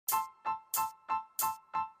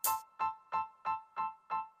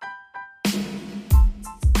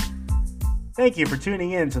Thank you for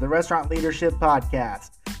tuning in to the Restaurant Leadership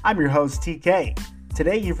Podcast. I'm your host, TK.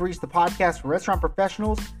 Today, you've reached the podcast for restaurant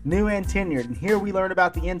professionals, new and tenured, and here we learn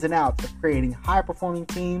about the ins and outs of creating high-performing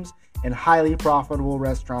teams and highly profitable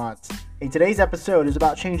restaurants. Hey, today's episode is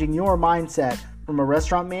about changing your mindset from a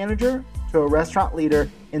restaurant manager to a restaurant leader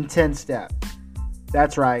in 10 steps.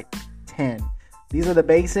 That's right, 10. These are the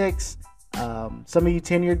basics. Some of you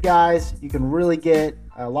tenured guys, you can really get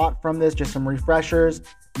a lot from this, just some refreshers.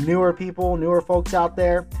 Newer people, newer folks out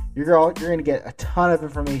there, you're going to get a ton of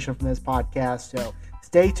information from this podcast. So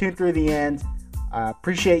stay tuned through the end.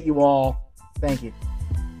 Appreciate you all. Thank you.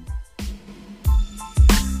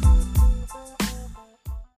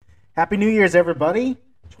 Happy New Year's, everybody.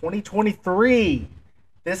 2023.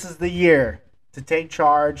 This is the year to take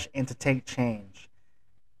charge and to take change.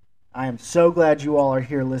 I am so glad you all are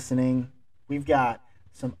here listening. We've got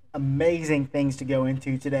some amazing things to go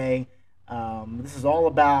into today. This is all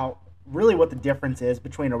about really what the difference is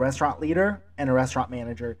between a restaurant leader and a restaurant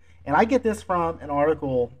manager. And I get this from an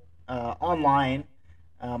article online.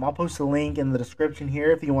 I'll post a link in the description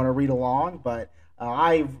here if you want to read along. But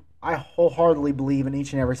I wholeheartedly believe in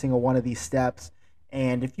each and every single one of these steps.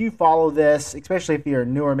 And if you follow this, especially if you're a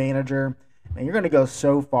newer manager, and you're going to go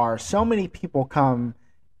so far. So many people come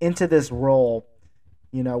into this role,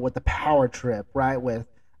 with the power trip, right? With,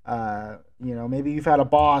 maybe you've had a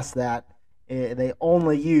boss that they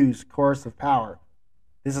only use coercive power.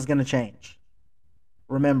 This is going to change.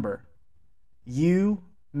 Remember, you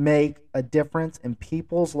make a difference in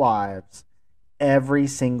people's lives every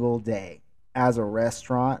single day as a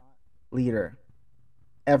restaurant leader.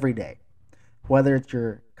 Every day. Whether it's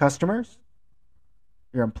your customers,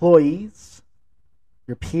 your employees,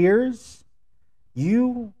 your peers,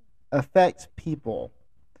 you affect people.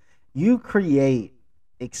 You create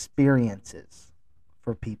experiences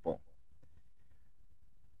for people.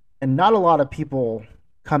 And not a lot of people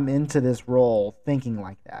come into this role thinking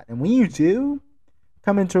like that. And when you do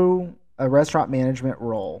come into a restaurant management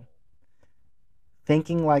role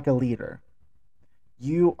thinking like a leader,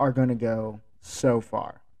 you are going to go so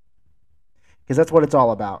far. Because that's what it's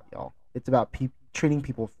all about, y'all. It's about treating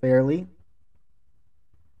people fairly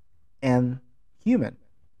and human.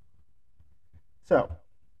 So,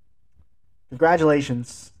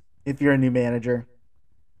 congratulations if you're a new manager.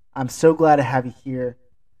 I'm so glad to have you here.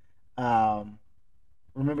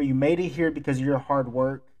 Remember, you made it here because of your hard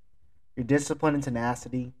work, your discipline and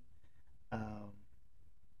tenacity.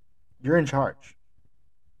 You're in charge.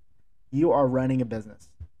 You are running a business.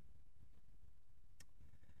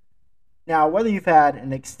 Now, whether you've had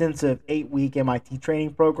an extensive 8-week MIT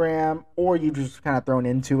training program or you just kind of thrown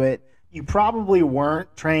into it, you probably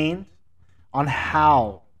weren't trained on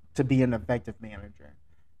how to be an effective manager.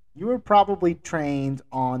 You were probably trained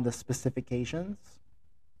on the specifications,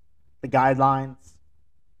 the guidelines,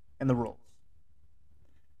 and the rules.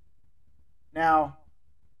 Now,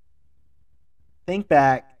 think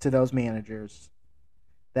back to those managers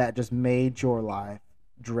that just made your life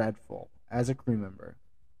dreadful as a crew member.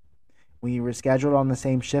 When you were scheduled on the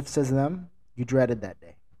same shifts as them, you dreaded that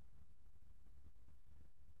day.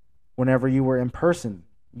 Whenever you were in person,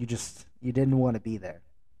 you didn't want to be there.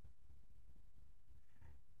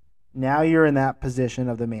 Now you're in that position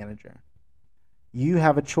of the manager. You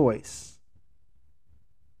have a choice.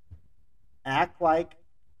 Act like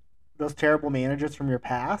those terrible managers from your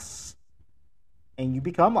past, and you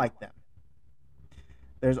become like them.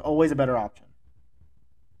 There's always a better option.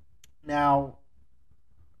 Now,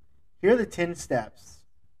 here are the 10 steps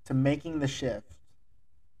to making the shift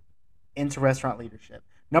into restaurant leadership.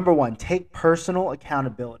 Number 1, take personal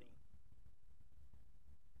accountability.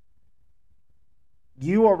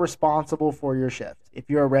 You are responsible for your shift. If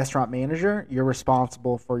you're a restaurant manager, you're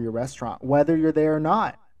responsible for your restaurant, whether you're there or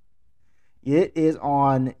not. It is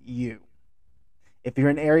on you. If you're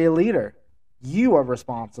an area leader, you are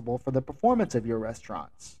responsible for the performance of your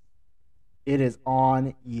restaurants. It is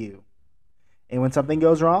on you. And when something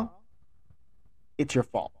goes wrong, it's your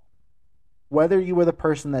fault. Whether you were the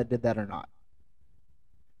person that did that or not.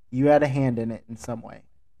 You had a hand in it in some way.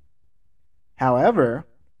 However,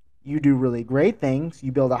 you do really great things.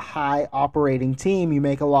 You build a high operating team. You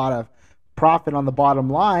make a lot of profit on the bottom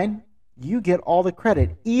line. You get all the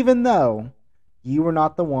credit, even though you were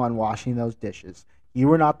not the one washing those dishes. You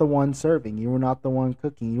were not the one serving. You were not the one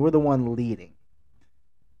cooking. You were the one leading.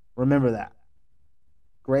 Remember that.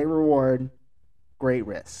 Great reward, great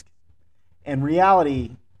risk. In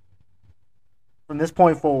reality, from this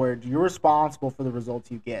point forward, you're responsible for the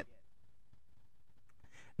results you get.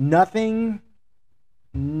 Nothing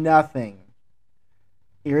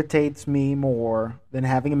irritates me more than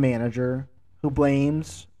having a manager who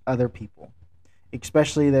blames other people.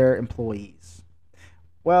 especially their employees.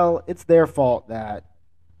 Well, it's their fault that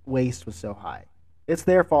waste was so high. It's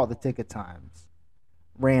their fault the ticket times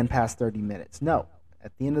ran past 30 minutes. No,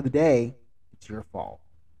 at the end of the day, it's your fault.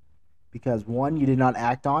 Because one, you did not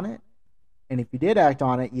act on it. And if you did act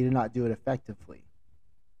on it, you did not do it effectively.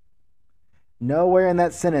 Nowhere in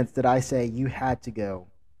that sentence did I say you had to go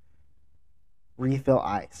refill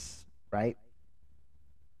ice, right?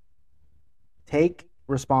 Take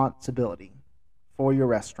responsibility for your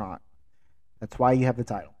restaurant. That's why you have the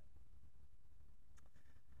title.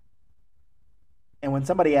 And when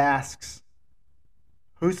somebody asks,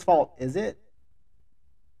 whose fault is it?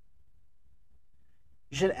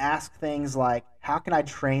 You should ask things like, how can I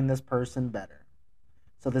train this person better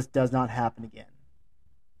so this does not happen again?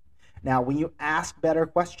 Now, when you ask better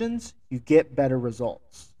questions, you get better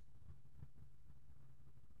results.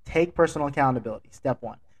 Take personal accountability, step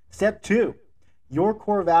one. Step two, your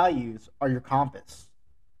core values are your compass.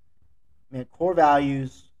 Man, core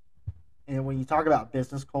values, and when you talk about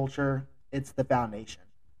business culture, it's the foundation.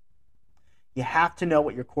 You have to know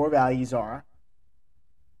what your core values are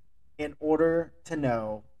in order to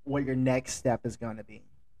know what your next step is going to be.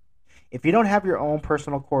 If you don't have your own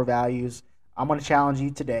personal core values, I'm going to challenge you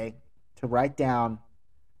today to write down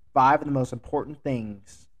 5 of the most important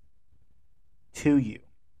things to you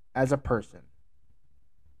as a person.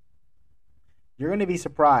 You're going to be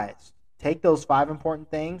surprised. Take those 5 important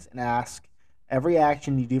things and ask every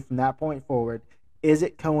action you do from that point forward, is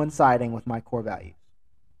it coinciding with my core values?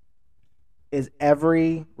 Is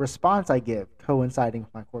every response I give coinciding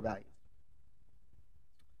with my core values?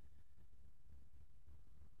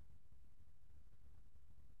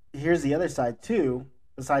 Here's the other side too,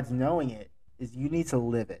 besides knowing it, is you need to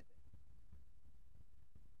live it.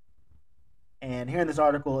 And here in this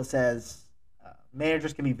article it says,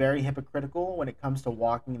 managers can be very hypocritical when it comes to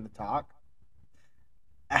walking the talk.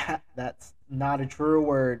 That's not a true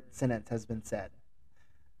word sentence has been said.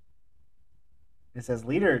 It says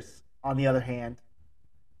leaders, on the other hand,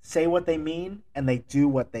 say what they mean and they do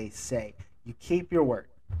what they say. You keep your word.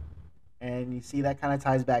 And you see that kind of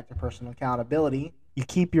ties back to personal accountability. You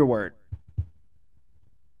keep your word.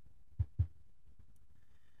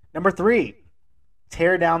 Number 3,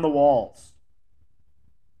 tear down the walls.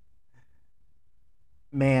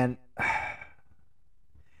 Man,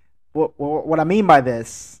 what I mean by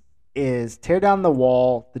this is tear down the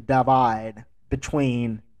wall, the divide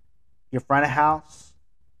between your front of house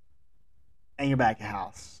and your back of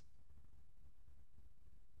house.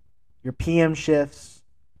 Your PM shifts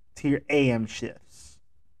to your AM shifts.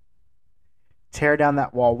 Tear down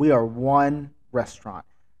that wall. We are one restaurant.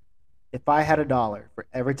 If I had $1 for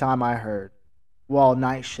every time I heard, well,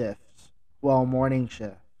 night shifts, well, morning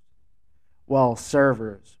shift, well,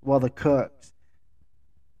 servers, well, the cooks,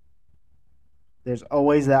 there's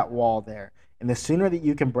always that wall there. And the sooner that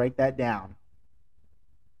you can break that down,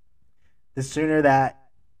 the sooner that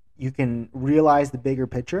you can realize the bigger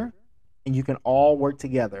picture and you can all work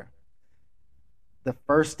together. The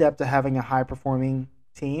first step to having a high-performing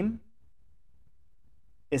team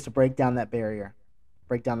is to break down that barrier,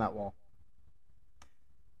 break down that wall.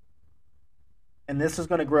 And this is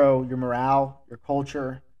going to grow your morale, your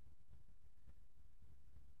culture.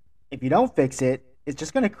 If you don't fix it, it's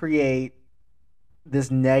just going to create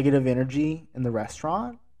this negative energy in the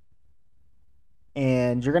restaurant.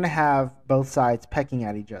 And you're going to have both sides pecking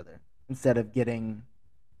at each other instead of getting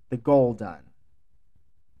the goal done.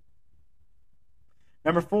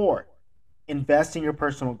 Number 4, invest in your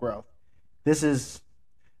personal growth. This is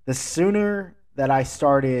the sooner that I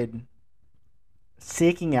started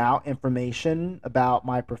seeking out information about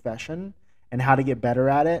my profession and how to get better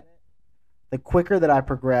at it, the quicker that I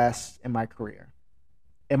progressed in my career,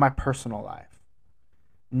 in my personal life.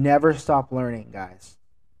 Never stop learning, guys.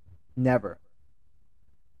 Never.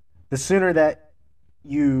 The sooner that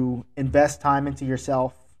you invest time into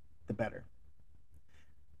yourself, the better.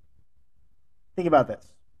 Think about this.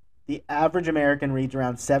 The average American reads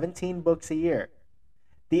around 17 books a year.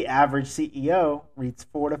 The average CEO reads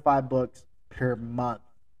 4 to 5 books per month.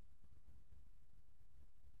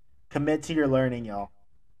 Commit to your learning, y'all.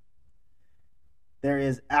 There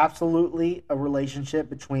is absolutely a relationship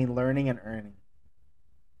between learning and earning.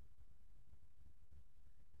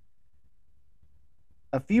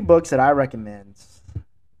 A few books that I recommend.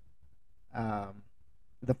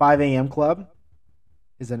 The 5 a.m. Club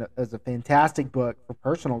is a fantastic book for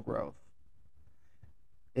personal growth.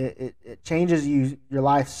 It changes your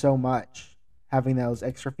life so much, having those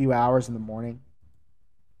extra few hours in the morning.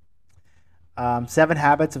 7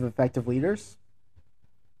 Habits of Effective Leaders.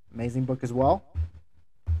 Amazing book as well.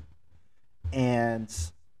 And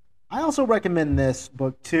I also recommend this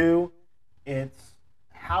book too. It's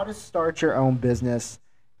How to Start Your Own Business.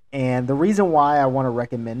 And the reason why I want to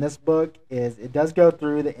recommend this book is it does go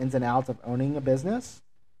through the ins and outs of owning a business.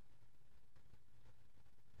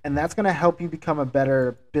 And that's going to help you become a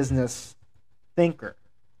better business thinker.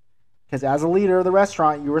 Because as a leader of the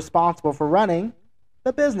restaurant, you're responsible for running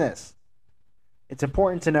the business. It's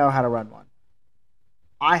important to know how to run one.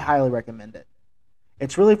 I highly recommend it.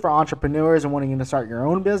 It's really for entrepreneurs and wanting to start your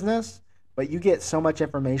own business, but you get so much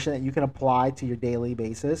information that you can apply to your daily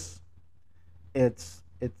basis. It's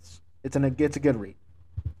a good read.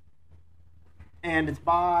 And it's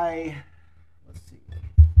by, let's see,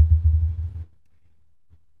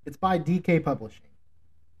 it's by DK Publishing.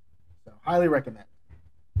 So highly recommend.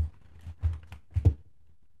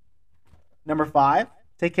 Number 5,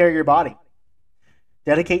 take care of your body.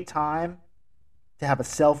 Dedicate time to have a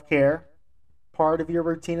self-care part of your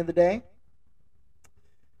routine of the day.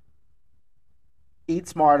 Eat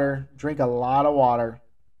smarter, drink a lot of water.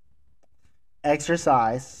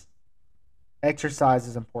 Exercise. Exercise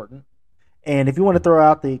is important. And if you want to throw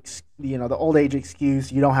out the old age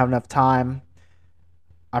excuse, you don't have enough time,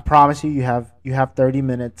 I promise you have 30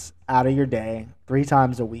 minutes out of your day 3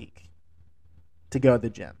 times a week to go to the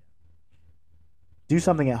gym. Do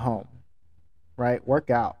something at home, right? Work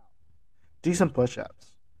out. Do some push-ups.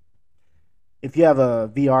 If you have a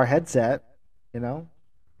VR headset,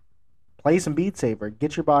 play some Beat Saber.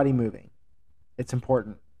 Get your body moving. It's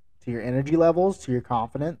important to your energy levels, to your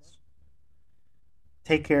confidence.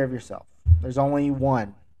 Take care of yourself. There's only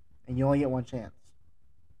one, and you only get one chance.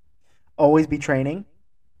 Always be training.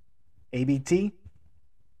 ABT.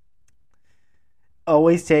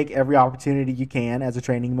 Always take every opportunity you can as a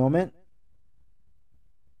training moment.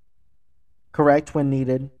 Correct when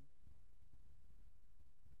needed.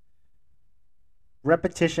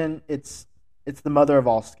 Repetition, it's the mother of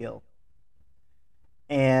all skill.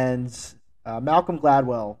 And Malcolm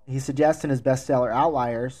Gladwell, he suggests in his bestseller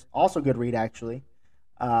Outliers, also good read actually,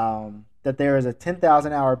 that there is a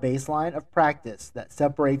 10,000 hour baseline of practice that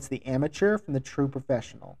separates the amateur from the true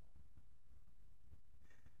professional.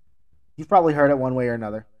 You've probably heard it one way or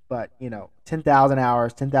another, but 10,000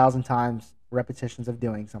 hours, 10,000 times repetitions of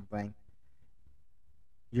doing something,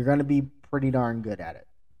 you're going to be pretty darn good at it.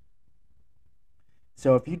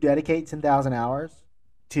 So if you dedicate 10,000 hours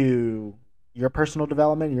to your personal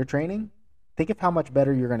development and your training, think of how much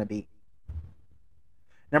better you're going to be.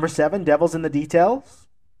 Number 7, devil's in the details.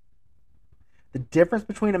 The difference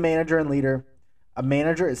between a manager and leader: a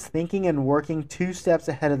manager is thinking and working 2 steps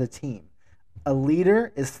ahead of the team. A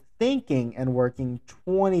leader is thinking and working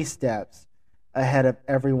 20 steps ahead of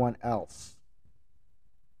everyone else.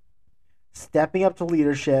 Stepping up to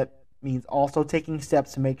leadership means also taking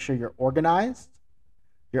steps to make sure you're organized,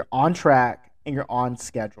 you're on track, and you're on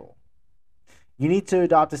schedule. You need to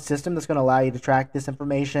adopt a system that's going to allow you to track this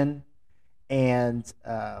information and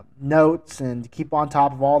notes and keep on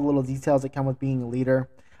top of all the little details that come with being a leader.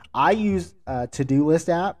 I use to-do list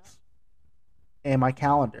apps and my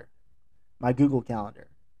calendar, my Google Calendar.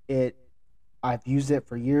 I've used it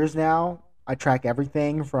for years now. I track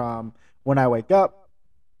everything from when I wake up,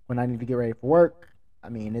 when I need to get ready for work.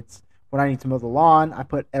 It's when I need to mow the lawn. I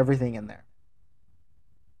put everything in there.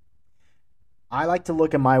 I like to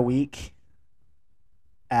look at my week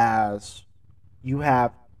as you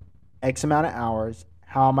have X amount of hours.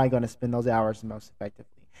 How am I going to spend those hours most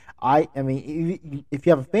effectively? If you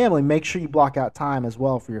have a family, make sure you block out time as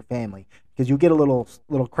well for your family, because you'll get a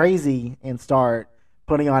little crazy and start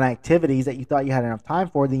putting on activities that you thought you had enough time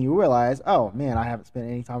for. Then you realize, oh man, I haven't spent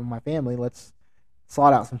any time with my family. Let's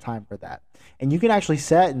slot out some time for that. And you can actually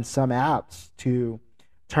set in some apps to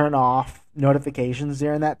turn off notifications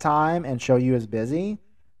during that time and show you as busy.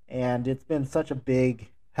 And it's been such a big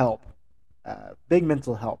help, big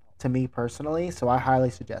mental help to me personally. So I highly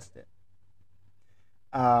suggest it.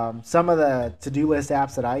 Some of the to-do list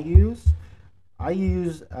apps that I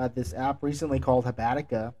use this app recently called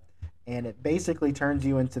Habatica, and it basically turns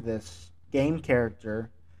you into this game character.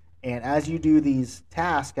 And as you do these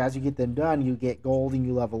tasks, as you get them done, you get gold and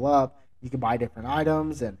you level up. You can buy different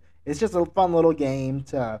items, and it's just a fun little game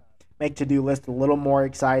to make to-do list a little more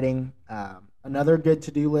exciting. Another good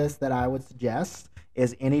to-do list that I would suggest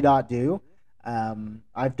is Any.do.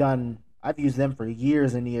 I've used them for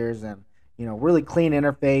years and years, and really clean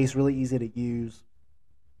interface, really easy to use.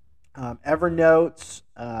 Evernote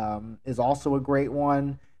is also a great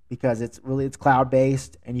one because it's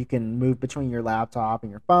cloud-based and you can move between your laptop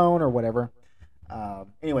and your phone or whatever.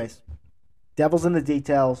 Anyways, devil's in the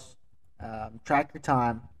details. Track your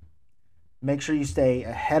time. Make sure you stay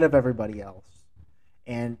ahead of everybody else.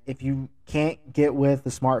 And if you can't get with the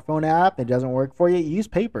smartphone app, it doesn't work for you, use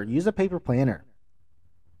paper. Use a paper planner.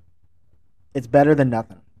 It's better than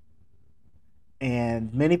nothing.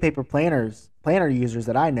 And many planner users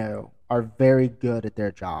that I know are very good at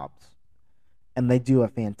their jobs. And they do a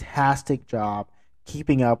fantastic job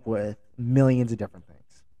keeping up with millions of different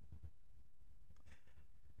things.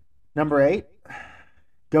 Number 8,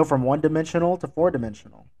 go from one-dimensional to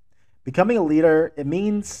four-dimensional. Becoming a leader, it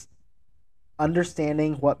means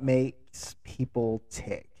understanding what makes people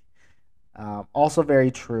tick. Also very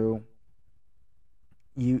true.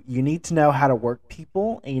 You need to know how to work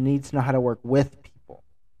people, and you need to know how to work with people.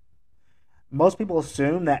 Most people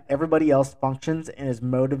assume that everybody else functions and is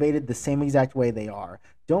motivated the same exact way they are.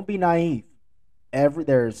 Don't be naive.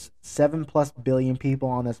 There's 7+ billion people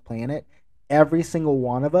on this planet. Every single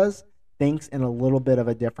one of us thinks in a little bit of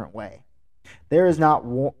a different way. There is not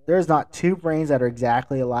two brains that are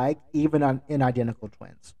exactly alike, even in identical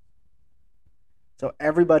twins. So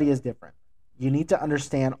everybody is different. You need to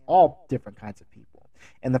understand all different kinds of people.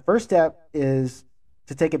 And the first step is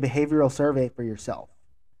to take a behavioral survey for yourself.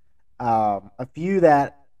 A few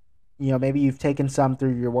that, maybe you've taken some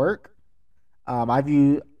through your work. I've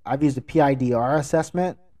used a PIDR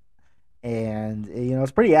assessment, and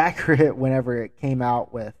it's pretty accurate whenever it came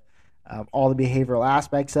out with all the behavioral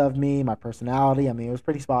aspects of me, my personality. I mean, it was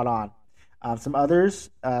pretty spot on. Some others,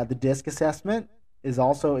 the DISC assessment is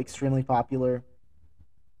also extremely popular.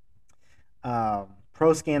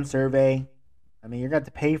 ProScan survey. I mean, you're going to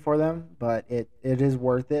have to pay for them, but it is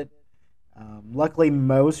worth it. Luckily,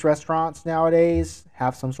 most restaurants nowadays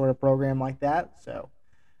have some sort of program like that. So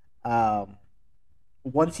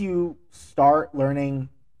once you start learning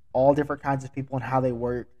all different kinds of people and how they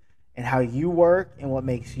work and how you work and what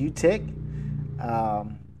makes you tick,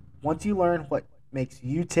 once you learn what makes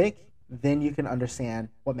you tick, then you can understand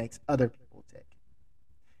what makes other people tick.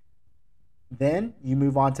 Then you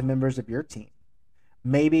move on to members of your team.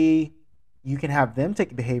 Maybe you can have them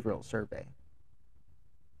take a behavioral survey,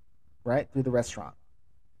 right, through the restaurant.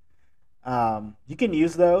 You can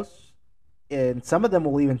use those, and some of them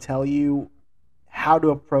will even tell you how to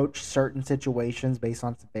approach certain situations based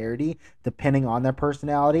on severity, depending on their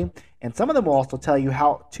personality. And some of them will also tell you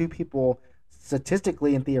how two people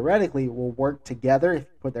statistically and theoretically will work together if you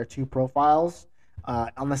put their two profiles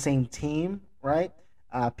on the same team, right?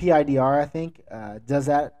 PIDR, I think, does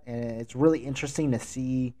that, and it's really interesting to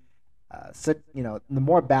see. The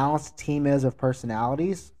more balanced team is of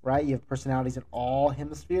personalities, right? You have personalities in all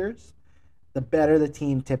hemispheres, the better the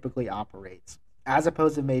team typically operates. As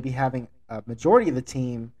opposed to maybe having a majority of the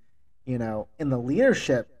team, in the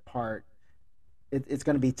leadership part, it's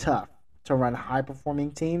going to be tough to run a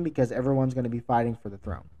high-performing team because everyone's going to be fighting for the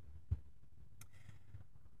throne.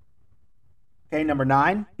 Okay, number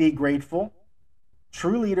 9, be grateful.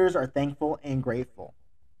 True leaders are thankful and grateful.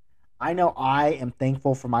 I know I am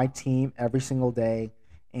thankful for my team every single day,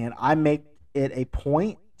 and I make it a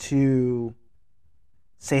point to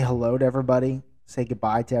say hello to everybody, say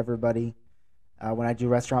goodbye to everybody. When I do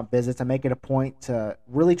restaurant visits, I make it a point to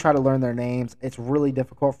really try to learn their names. It's really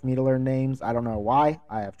difficult for me to learn names. I don't know why.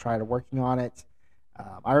 I have tried working on it.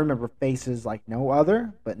 I remember faces like no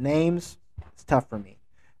other, but names, it's tough for me.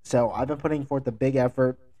 So I've been putting forth a big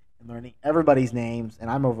effort in learning everybody's names, and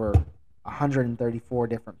I'm over 134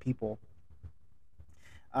 different people.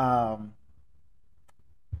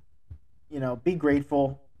 Be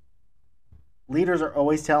grateful. Leaders are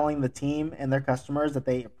always telling the team and their customers that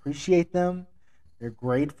they appreciate them. They're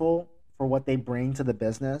grateful for what they bring to the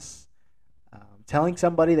business. Telling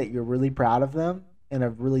somebody that you're really proud of them in a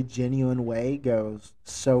really genuine way goes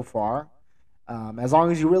so far. As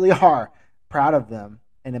long as you really are proud of them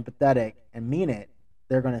and empathetic and mean it,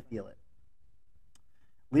 they're going to feel it.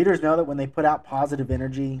 Leaders know that when they put out positive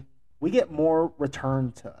energy, we get more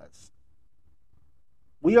return to us.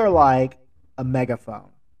 We are like a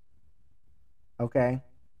megaphone, okay,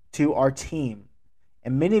 to our team.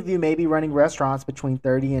 And many of you may be running restaurants between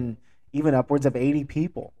 30 and even upwards of 80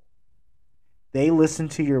 people. They listen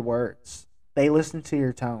to your words. They listen to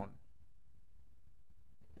your tone.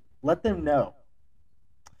 Let them know.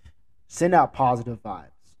 Send out positive vibes.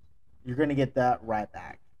 You're going to get that right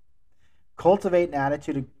back. Cultivate an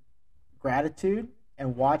attitude of gratitude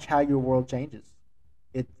and watch how your world changes.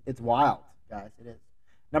 It's wild, guys. It is.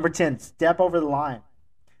 Number 10, step over the line.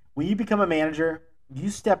 When you become a manager, you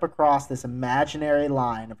step across this imaginary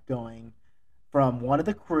line of going from one of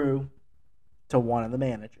the crew to one of the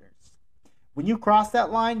managers. When you cross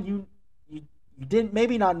that line, you didn't,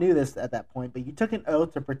 maybe not knew this at that point, but you took an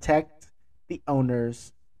oath to protect the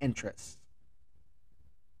owner's interests.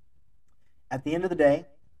 At the end of the day,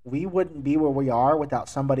 we wouldn't be where we are without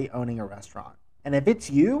somebody owning a restaurant. And if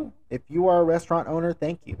you are a restaurant owner,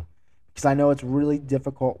 thank you. Because I know it's really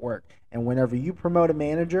difficult work. And whenever you promote a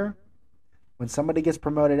manager, when somebody gets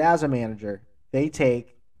promoted as a manager, they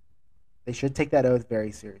should take that oath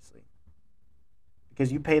very seriously.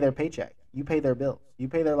 Because you pay their paycheck, you pay their bills, you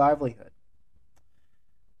pay their livelihood.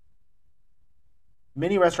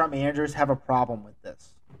 Many restaurant managers have a problem with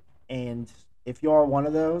this. And if you are one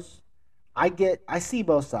of those, I see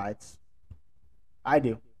both sides. I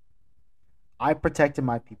do. I protected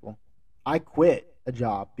my people. I quit a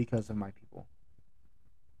job because of my people.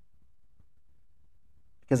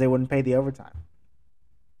 Because they wouldn't pay the overtime.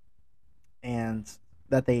 And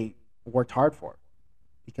that they worked hard for.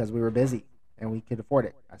 Because we were busy and we could afford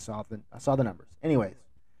it. I saw the numbers. Anyways,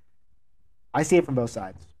 I see it from both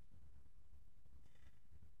sides.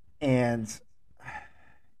 And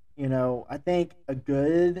I think a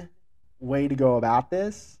good way to go about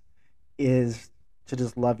this is to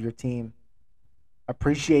just love your team,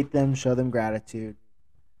 appreciate them, show them gratitude.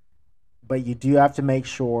 But you do have to make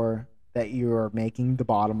sure that you're making the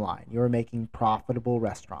bottom line. You're making profitable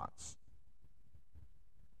restaurants.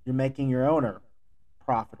 You're making your owner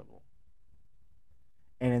profitable.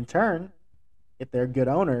 And in turn, if they're good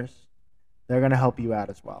owners, they're going to help you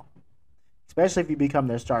out as well. Especially if you become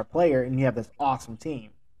their star player and you have this awesome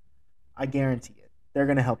team. I guarantee it. They're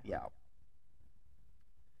going to help you out.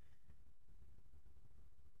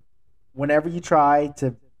 Whenever you try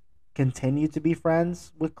to continue to be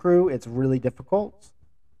friends with crew, it's really difficult.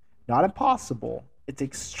 Not impossible. It's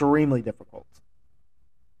extremely difficult.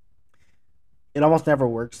 It almost never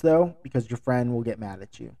works, though, because your friend will get mad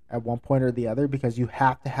at you at one point or the other because you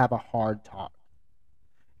have to have a hard talk.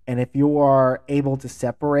 And if you are able to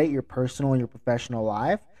separate your personal and your professional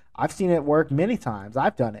life, I've seen it work many times.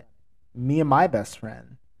 I've done it. Me and my best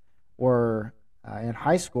friend were in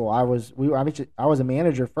high school. I was a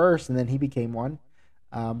manager first, and then he became one.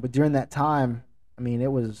 But during that time,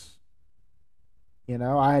 it was,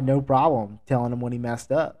 I had no problem telling him when he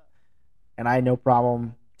messed up, and I had no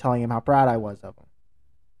problem telling him how proud I was of him.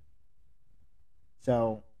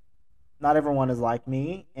 So, not everyone is like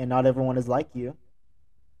me, and not everyone is like you.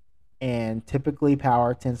 And typically,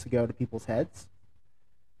 power tends to go to people's heads.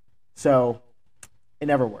 So, it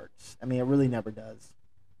never works. It really never does.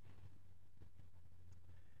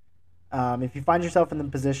 If you find yourself in the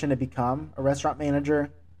position to become a restaurant manager,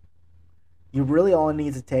 you really only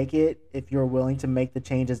need to take it if you're willing to make the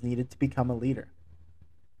changes needed to become a leader.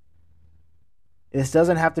 This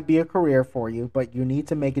doesn't have to be a career for you, but you need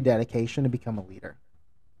to make a dedication to become a leader,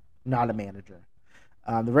 not a manager.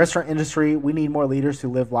 The restaurant industry, we need more leaders who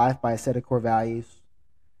live life by a set of core values.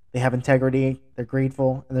 They have integrity, they're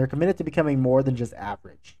grateful, and they're committed to becoming more than just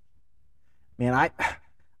average. Man,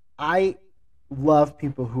 I love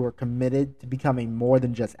people who are committed to becoming more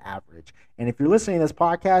than just average. And if you're listening to this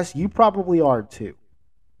podcast, you probably are too.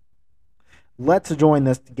 Let's join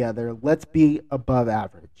this together. Let's be above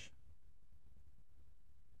average.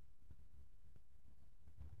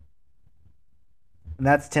 And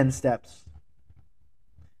that's 10 steps.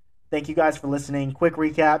 Thank you guys for listening. Quick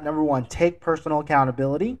recap. Number 1, take personal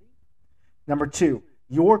accountability. Number 2,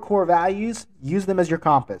 your core values, use them as your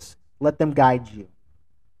compass. Let them guide you.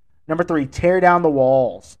 Number 3, tear down the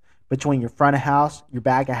walls between your front of house, your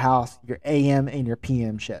back of house, your AM and your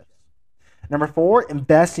PM shifts. Number 4,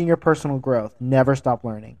 invest in your personal growth. Never stop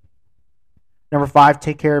learning. Number 5,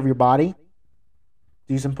 take care of your body.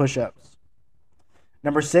 Do some push-ups.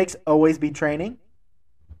 Number 6, always be training.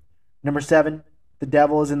 Number 7, the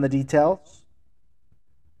devil is in the details.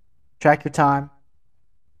 Track your time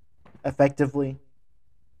effectively.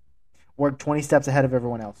 Work 20 steps ahead of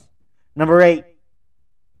everyone else. Number 8,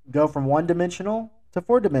 go from one-dimensional to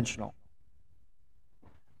four-dimensional.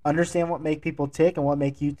 Understand what make people tick and what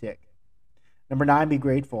make you tick. Number 9, be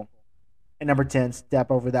grateful. And number 10, step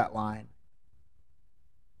over that line.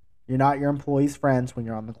 You're not your employees' friends when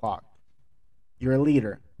you're on the clock. You're a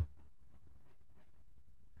leader.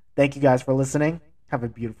 Thank you guys for listening. Have a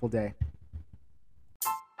beautiful day.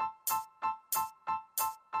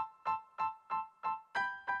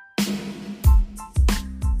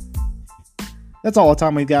 That's all the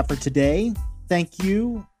time we've got for today. Thank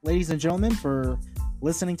you, ladies and gentlemen, for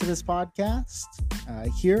listening to this podcast.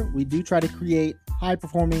 Here, we do try to create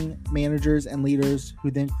high-performing managers and leaders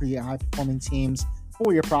who then create high-performing teams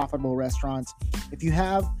for your profitable restaurants. If you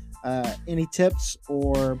have any tips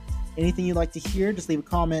or anything you'd like to hear, just leave a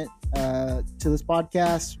comment to this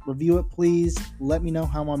podcast. Review it, please. Let me know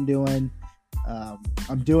how I'm doing.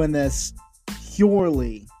 I'm doing this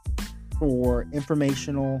purely for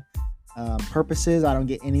informational purposes. I don't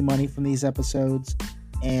get any money from these episodes.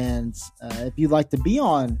 And if you'd like to be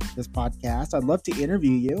on this podcast, I'd love to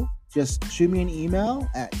interview you. Just shoot me an email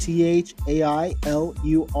at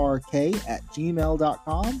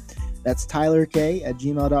THAILURK@gmail.com. That's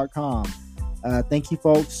TylerK@gmail.com. Thank you,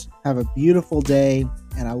 folks. Have a beautiful day,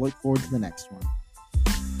 and I look forward to the next one.